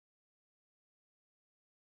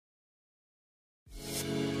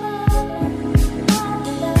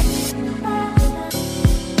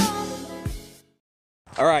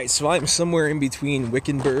Alright, so I'm somewhere in between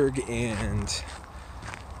Wickenburg and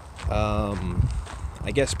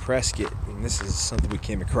I guess Prescott, and this is something we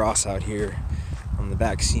came across out here on the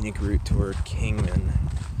back scenic route toward Kingman.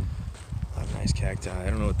 A lot of nice cacti.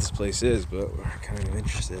 I don't know what this place is, but we're kind of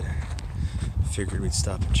interested. Figured we'd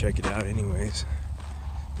stop and check it out anyways.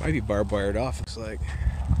 Might be barbed wired off, looks like.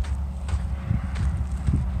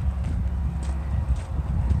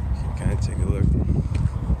 You can kind of take a look.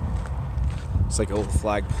 It's like an old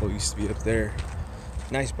flagpole used to be up there.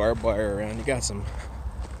 Nice barbed wire around. You got some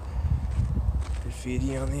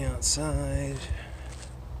graffiti on the outside.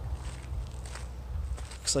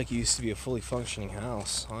 Looks like it used to be a fully functioning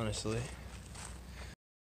house, honestly.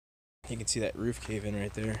 You can see that roof cave in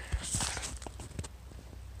right there.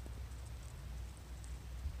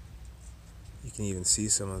 You can even see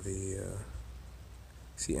some of the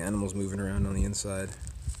see animals moving around on the inside.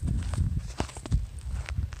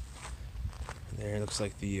 There, it looks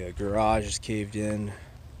like the garage is caved in.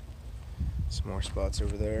 Some more spots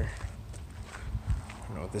over there. I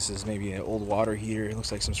don't know what this is, maybe an old water heater. It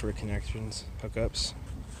looks like some sort of connections, hookups.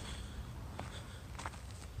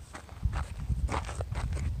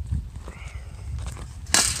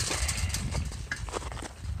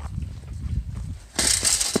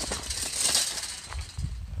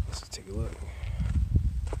 Let's take a look.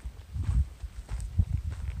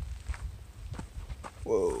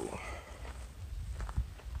 Whoa.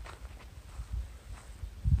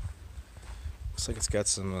 Looks like it's got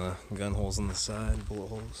some gun holes on the side, bullet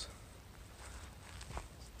holes.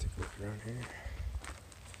 Take a look around here.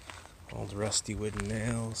 Old rusty wooden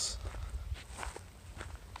nails.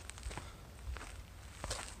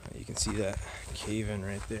 You can see that cave in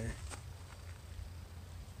right there.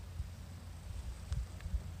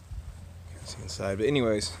 Can't see inside, but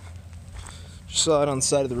anyways, just saw it on the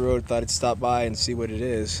side of the road. Thought I'd stop by and see what it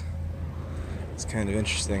is. It's kind of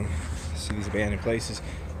interesting to see these abandoned places.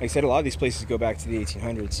 Like I said, a lot of these places go back to the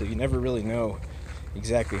 1800s, so you never really know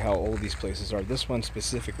exactly how old these places are. This one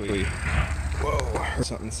specifically, whoa,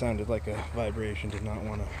 something sounded like a vibration, did not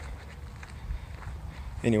want to.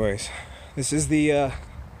 Anyways, this is the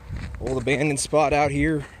old abandoned spot out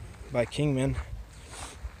here by Kingman.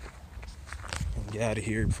 I'll get out of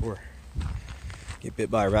here before I get bit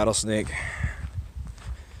by a rattlesnake.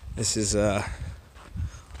 This is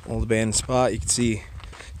old abandoned spot. You can see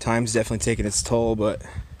time's definitely taking its toll, but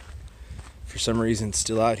for some reason it's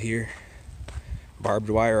still out here. Barbed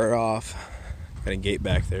wire off. Got a gate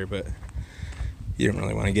back there, but you don't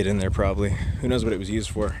really want to get in there probably. Who knows what it was used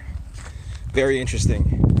for. Very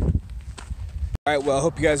interesting. Alright, well, I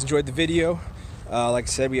hope you guys enjoyed the video. Like I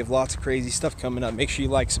said, we have lots of crazy stuff coming up. Make sure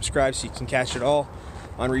you like, subscribe so you can catch it all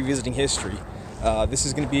on Revisiting History. This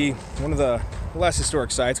is going to be one of the less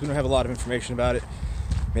historic sites. We don't have a lot of information about it.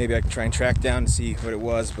 Maybe I can try and track down and see what it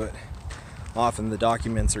was, but often the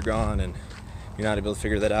documents are gone and you're not able to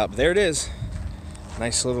figure that out. But there it is.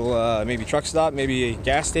 Nice little maybe truck stop, maybe a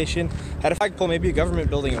gas station. Had a flagpole, maybe a government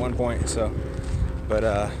building at one point. So,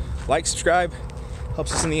 but like, subscribe,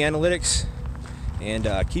 helps us in the analytics, and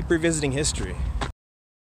keep revisiting history.